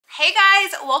Hey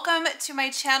guys, welcome to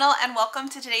my channel and welcome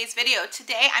to today's video.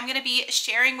 Today I'm going to be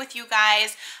sharing with you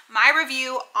guys my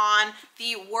review on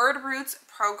the Word Roots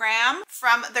program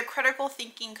from the Critical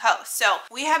Thinking Co. So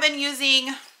we have been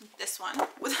using this one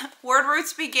with Word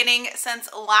Roots beginning since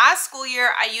last school year.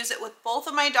 I use it with both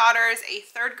of my daughters, a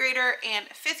 3rd grader and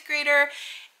 5th grader.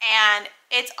 And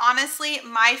it's honestly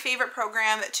my favorite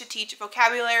program to teach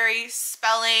vocabulary,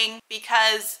 spelling,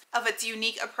 because of its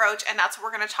unique approach, and that's what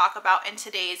we're going to talk about in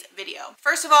today's video.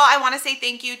 First of all, I want to say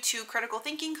thank you to Critical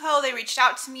Thinking Co. They reached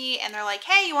out to me and they're like,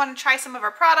 hey, you want to try some of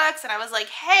our products? And I was like,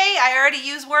 hey, I already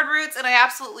use Word Roots and I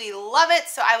absolutely love it,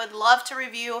 so I would love to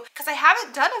review, because I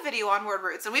haven't done a video on Word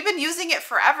Roots and we've been using it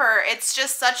forever. It's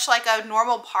just such like a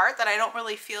normal part that I don't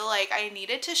really feel like I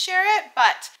needed to share it,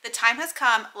 but the time has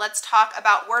come. Let's talk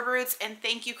about Word Roots, and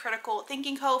thank you Critical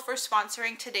Thinking Co. for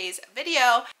sponsoring today's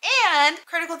video. And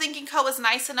Critical Thinking Co. was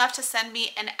nice enough to send me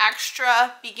an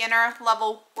extra beginner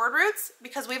level Word Roots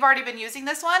because we've already been using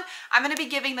this one. I'm going to be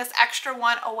giving this extra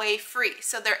one away free.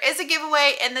 So there is a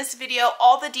giveaway in this video.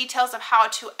 All the details of how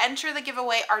to enter the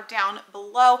giveaway are down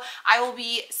below. I will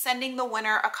be sending the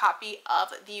winner a copy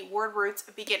of the Word Roots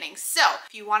beginning. So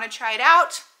if you want to try it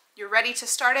out, you're ready to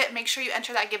start it, make sure you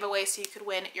enter that giveaway so you could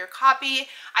win your copy.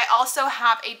 I also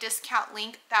have a discount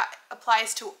link that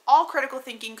applies to all Critical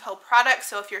Thinking Co. products.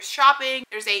 So if you're shopping,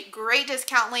 there's a great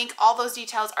discount link. All those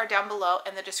details are down below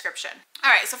in the description.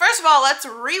 All right, so first of all, let's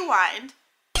rewind.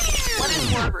 What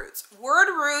is Word Roots? Word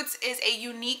Roots is a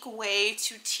unique way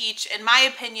to teach, in my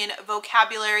opinion,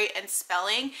 vocabulary and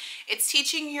spelling. It's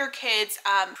teaching your kids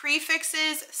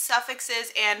prefixes,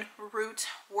 suffixes, and root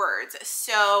words.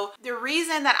 So the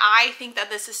reason that I think that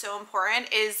this is so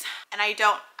important is, and I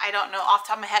don't know off the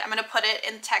top of my head, I'm going to put it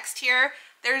in text here.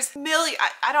 There's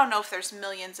I don't know if there's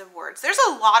millions of words. There's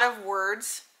a lot of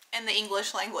words in the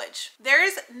English language.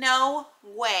 There's no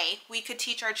way we could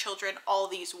teach our children all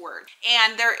these words.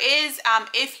 And there is,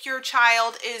 if your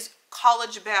child is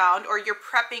college bound or you're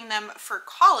prepping them for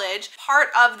college, part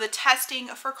of the testing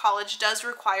for college does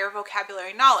require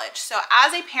vocabulary knowledge. So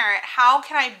as a parent, how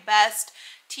can I best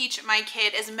teach my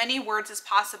kid as many words as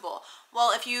possible?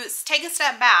 Well, if you take a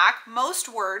step back, most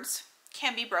words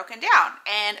can be broken down,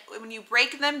 and when you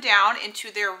break them down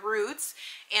into their roots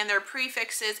and their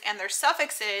prefixes and their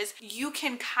suffixes, you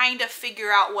can kind of figure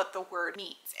out what the word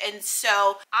means. And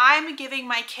so I'm giving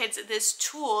my kids this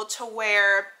tool to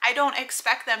where I don't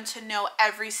expect them to know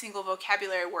every single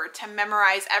vocabulary word, to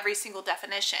memorize every single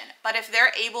definition, but if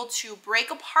they're able to break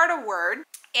apart a word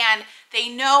and they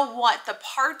know what the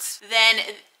parts,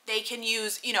 then they can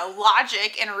use, you know,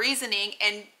 logic and reasoning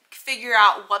and figure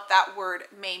out what that word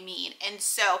may mean. And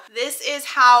so this is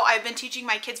how I've been teaching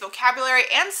my kids vocabulary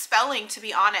and spelling, to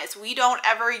be honest. We don't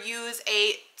ever use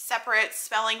a separate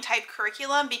spelling type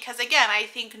curriculum because, again, I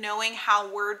think knowing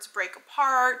how words break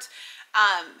apart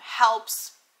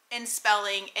helps in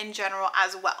spelling in general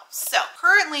as well. So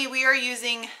currently we are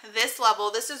using this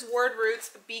level. This is Word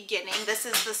Roots beginning. This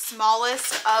is the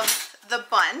smallest of the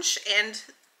bunch, and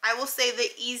I will say the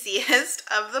easiest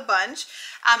of the bunch.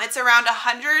 It's around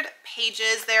 100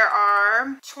 pages. There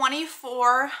are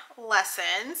 24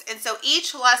 lessons, and so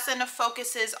each lesson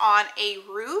focuses on a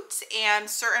root and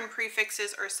certain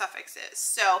prefixes or suffixes.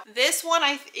 So this one,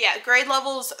 grade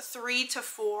levels 3 to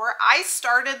 4. I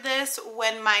started this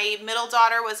when my middle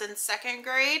daughter was in 2nd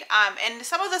grade, and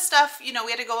some of the stuff, you know,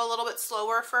 we had to go a little bit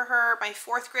slower for her. My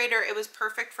 4th grader, it was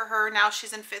perfect for her. Now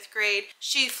she's in 5th grade.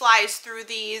 She flies through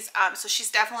these, so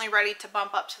she's definitely ready to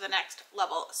bump up to the next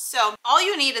level. So all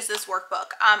you need is this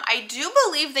workbook. I do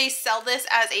believe they sell this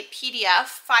as a PDF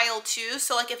file too.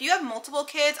 So like if you have multiple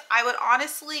kids, I would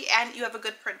honestly, and you have a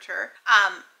good printer,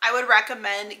 I would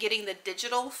recommend getting the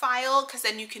digital file, because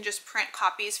then you can just print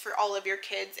copies for all of your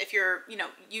kids if you're, you know,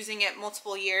 using it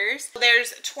multiple years.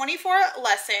 There's 24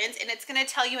 lessons, and it's going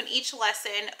to tell you in each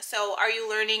lesson, so are you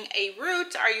learning a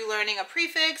root, are you learning a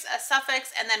prefix, a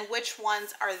suffix, and then which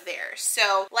ones are there.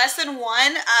 So lesson 1,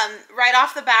 right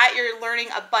off the bat, you're learning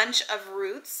a bunch of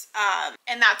roots,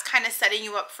 and that's kind of setting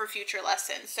you up for future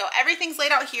lessons. So everything's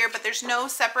laid out here, but there's no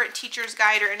separate teacher's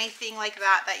guide or anything like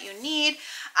that that you need.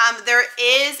 There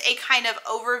is a kind of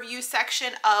overview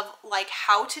section of like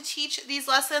how to teach these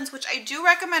lessons, which I do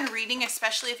recommend reading,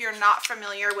 especially if you're not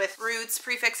familiar with roots,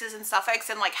 prefixes, and suffix,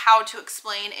 and like how to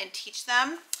explain and teach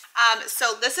them.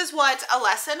 So this is what a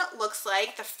lesson looks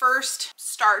like, the first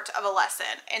start of a lesson.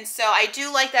 And so I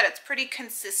do like that it's pretty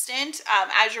consistent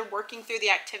as you're working through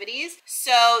the activities.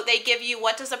 So they give you,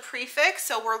 what does a prefix?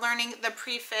 So we're learning the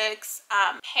prefix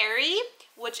Perry,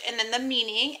 and then the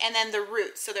meaning, and then the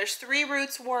roots. So there's 3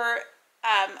 roots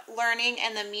learning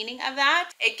and the meaning of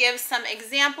that. It gives some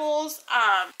examples,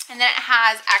 and then it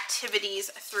has activities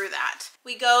through that.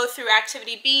 We go through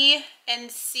activity B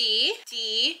and C,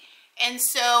 D, and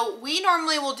so we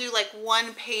normally will do like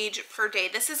 1 page per day.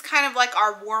 This is kind of like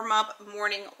our warm-up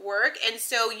morning work, and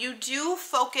so you do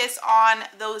focus on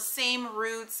those same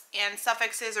roots and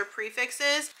suffixes or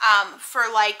prefixes for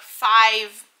like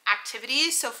 5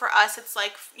 activities. So for us, it's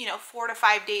like, you know, 4 to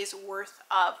 5 days worth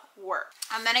of work.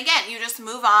 And then again, you just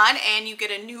move on and you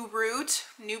get a new root,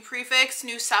 new prefix,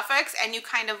 new suffix, and you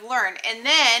kind of learn. And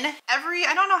then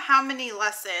I don't know how many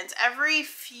lessons, every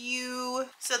few,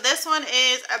 so this one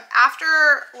is after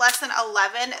lesson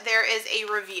 11, there is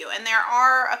a review, and there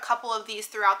are a couple of these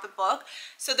throughout the book.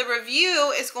 So the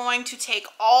review is going to take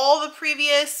all the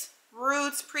previous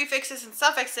roots, prefixes, and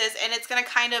suffixes, and it's going to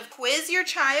kind of quiz your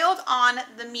child on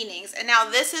the meanings. And now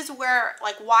this is where,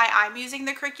 like, why I'm using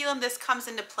the curriculum, this comes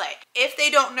into play. If they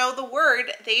don't know the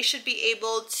word, they should be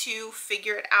able to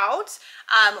figure it out.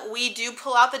 We do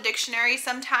pull out the dictionary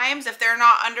sometimes. If they're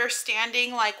not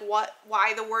understanding like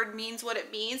why the word means what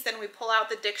it means, then we pull out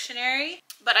the dictionary.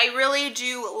 But I really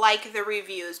do like the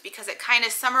reviews because it kind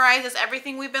of summarizes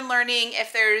everything we've been learning.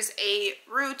 If there's a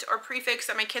root or prefix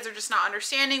that my kids are just not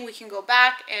understanding, we can go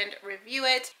back and review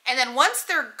it. And then once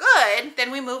they're good,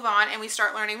 then we move on and we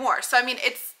start learning more. So I mean,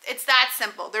 it's that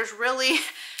simple. There's really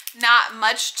not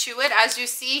much to it. As you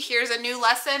see, here's a new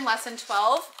lesson, lesson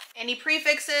 12. Any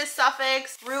prefixes,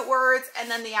 suffix, root words, and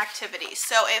then the activities.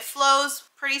 So it flows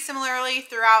pretty similarly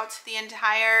throughout the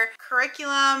entire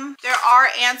curriculum. There are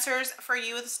answers for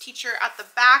you as a teacher at the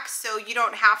back, so you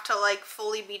don't have to like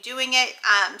fully be doing it.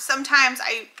 Sometimes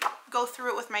I go through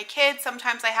it with my kids.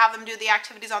 Sometimes I have them do the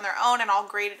activities on their own and I'll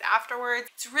grade it afterwards.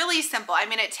 It's really simple. I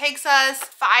mean, it takes us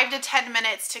 5 to 10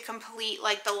 minutes to complete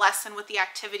like the lesson with the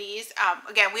activities.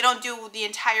 Again, we don't do the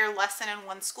entire lesson in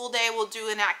one school day. We'll do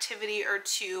an activity or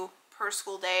 2 per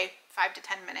school day, 5 to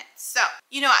 10 minutes. So,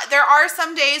 you know, there are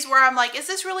some days where I'm like, is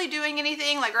this really doing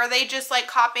anything? Like, are they just like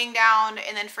copying down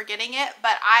and then forgetting it?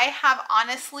 But I have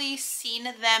honestly seen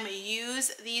them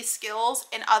use these skills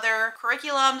in other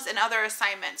curriculums and other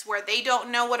assignments where they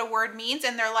don't know what a word means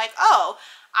and they're like, oh,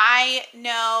 I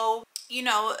know, you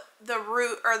know, the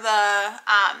root or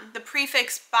the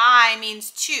prefix by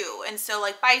means to, and so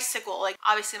like bicycle, like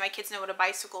obviously my kids know what a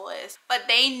bicycle is, but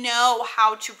they know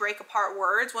how to break apart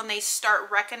words when they start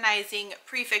recognizing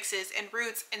prefixes and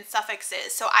roots and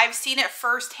suffixes. So I've seen it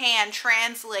firsthand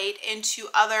translate into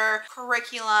other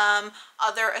curriculum,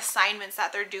 other assignments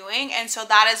that they're doing, and so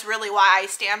that is really why I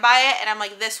stand by it, and I'm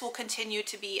like, this will continue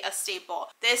to be a staple.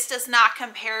 This does not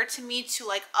compare to me to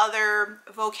like other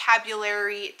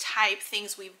vocabulary type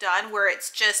things we've done where it's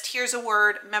just, here's a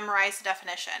word, memorize the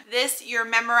definition. This, you're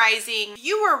memorizing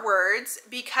fewer words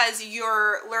because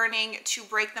you're learning to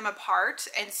break them apart,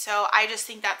 and so I just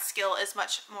think that skill is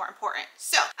much more important.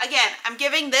 So again, I'm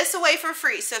giving this away for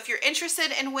free. So if you're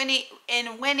interested in winning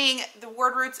the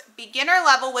word roots beginner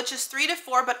level, which is 3 to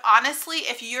 4, but honestly,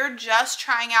 if you're just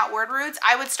trying out word roots,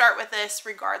 I would start with this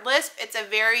regardless. It's a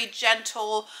very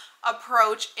gentle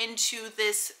approach into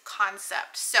this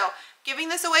concept. So giving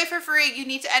this away for free, you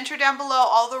need to enter down below.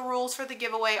 All the rules for the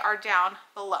giveaway are down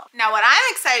below. Now what I'm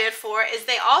excited for is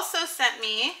they also sent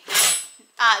me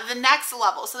the next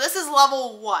level. So this is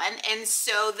level 1, and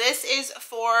so this is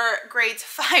for grades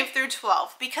 5 through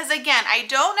 12, because again, I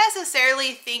don't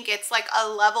necessarily think it's like a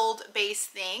leveled base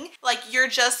thing. Like, you're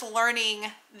just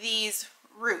learning these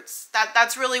roots.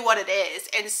 That's really what it is.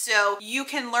 And so you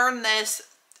can learn this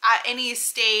at any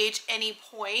stage, any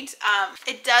point.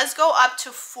 It does go up to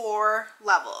 4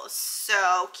 levels.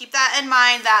 So keep that in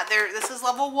mind that this is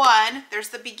level 1, there's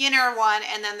the beginner one,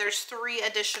 and then there's 3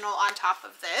 additional on top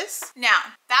of this. Now,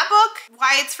 that book,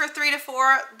 why it's for 3 to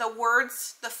 4, the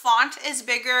words, the font is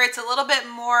bigger. It's a little bit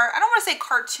more, I don't want to say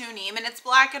cartoony. I mean, it's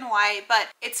black and white, but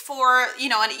it's for, you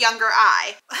know, a younger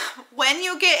eye. When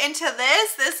you get into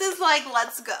this is like,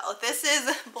 let's go. This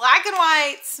is black and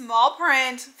white, small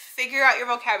print, figure out your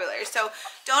vocabulary. So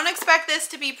don't expect this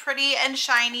to be pretty and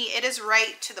shiny. It is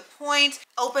right to the point,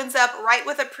 opens up right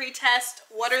with a pretest.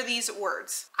 What are these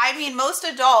words? I mean, most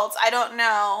adults, I don't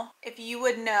know if you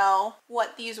would know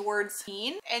what these words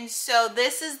mean. And so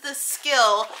this is the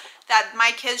skill that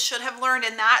my kids should have learned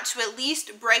in that, to at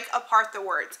least break apart the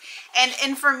words.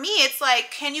 And for me, it's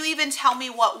like, can you even tell me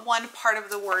what one part of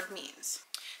the word means?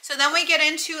 So then we get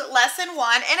into lesson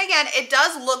 1, and again, it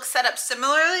does look set up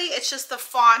similarly, it's just the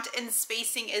font and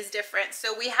spacing is different.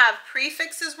 So we have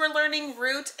prefixes we're learning,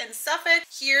 root and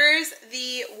suffix. Here's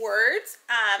the words,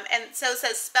 And so it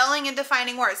says spelling and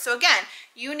defining words. So again,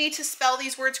 you need to spell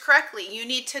these words correctly. You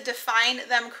need to define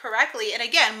them correctly. And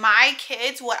again, my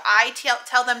kids, what I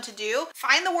tell them to do,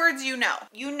 find the words you know.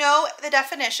 You know the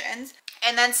definitions,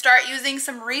 and then start using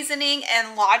some reasoning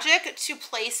and logic to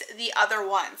place the other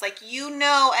ones. Like, you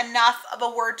know enough of a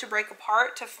word to break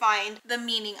apart to find the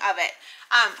meaning of it.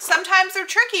 Sometimes they're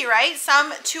tricky, right?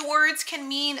 Some two words can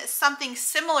mean something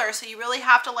similar, so you really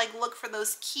have to like look for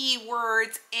those key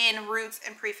words in roots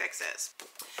and prefixes.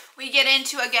 We get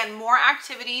into, again, more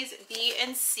activities, B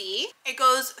and C. It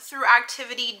goes through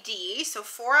activity D, so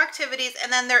 4 activities,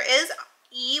 and then there is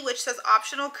E, which says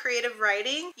optional creative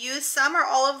writing. Use some or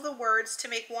all of the words to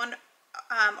make one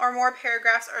or more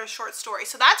paragraphs or a short story.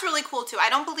 So that's really cool too. I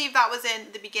don't believe that was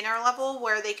in the beginner level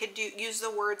where they could use the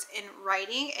words in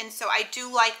writing, and so I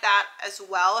do like that as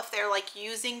well. If they're like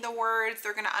using the words,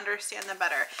 they're going to understand them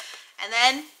better. And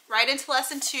then right into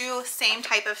lesson 2, same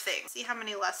type of thing. See how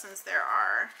many lessons there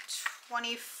are.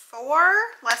 24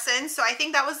 lessons, so I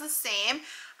think that was the same.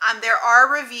 There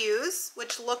are reviews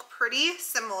which look pretty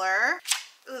similar.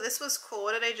 Ooh, this was cool.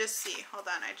 What did I just see? Hold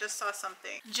on, I just saw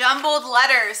something. Jumbled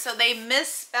letters. So they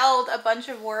misspelled a bunch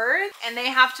of words and they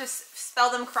have to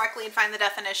spell them correctly and find the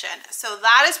definition. So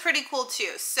that is pretty cool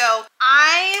too. So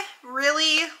I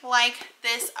really like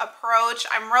this approach.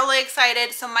 I'm really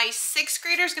excited. So my 6th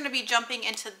grader is going to be jumping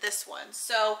into this one.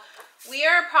 So we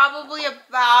are probably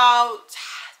about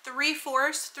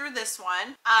 3/4 through this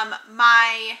one.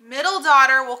 My middle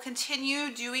daughter will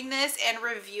continue doing this and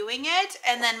reviewing it,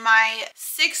 and then my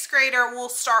 6th grader will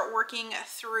start working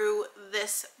through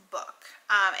this book,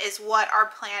 is what our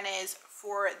plan is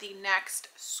for the next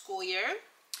school year.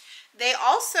 They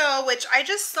also, which I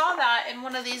just saw that in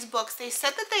one of these books, they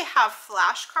said that they have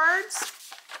flashcards.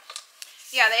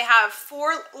 Yeah, they have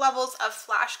 4 levels of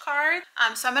flashcards.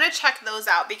 So I'm going to check those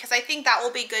out because I think that will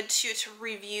be good too to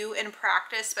review and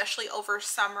practice, especially over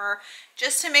summer,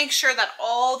 just to make sure that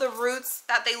all the roots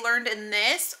that they learned in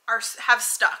this have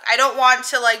stuck. I don't want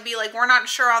to like be like, we're not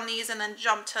sure on these and then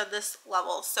jump to this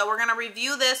level. So we're going to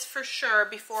review this for sure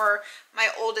before my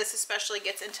oldest especially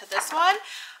gets into this one.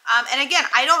 And again,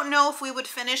 I don't know if we would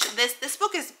finish this. This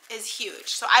book is huge.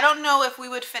 So I don't know if we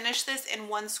would finish this in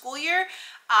one school year,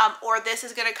 or this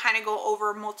is going to kind of go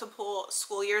over multiple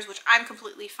school years, which I'm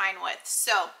completely fine with.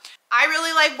 So I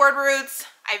really like word roots.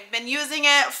 I've been using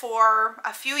it for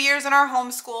a few years in our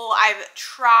homeschool. I've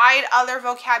tried other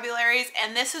vocabularies,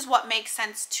 and this is what makes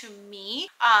sense to me,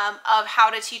 of how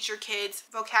to teach your kids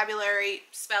vocabulary,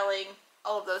 spelling,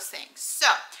 all of those things. So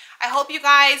I hope you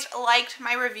guys liked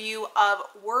my review of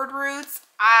word roots.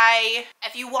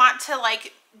 If you want to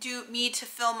like do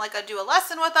a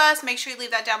lesson with us, make sure you leave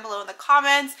that down below in the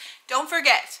comments. Don't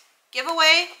forget,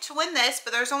 giveaway to win this,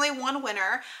 but there's only one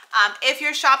winner. If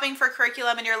you're shopping for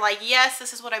curriculum and you're like, yes,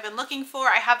 this is what I've been looking for,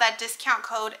 I have that discount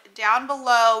code down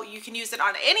below. You can use it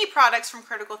on any products from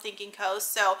Critical Thinking Co.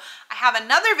 So I have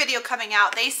another video coming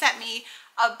out. They sent me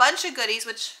a bunch of goodies,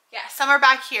 which, yeah, some are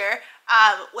back here,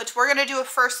 which we're going to do a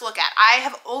first look at. I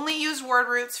have only used word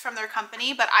roots from their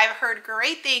company, but I've heard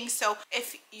great things. So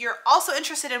if you're also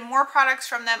interested in more products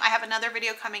from them, I have another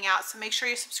video coming out. So make sure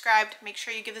you're subscribed. Make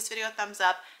sure you give this video a thumbs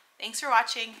up. Thanks for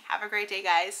watching. Have a great day,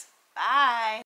 guys. Bye.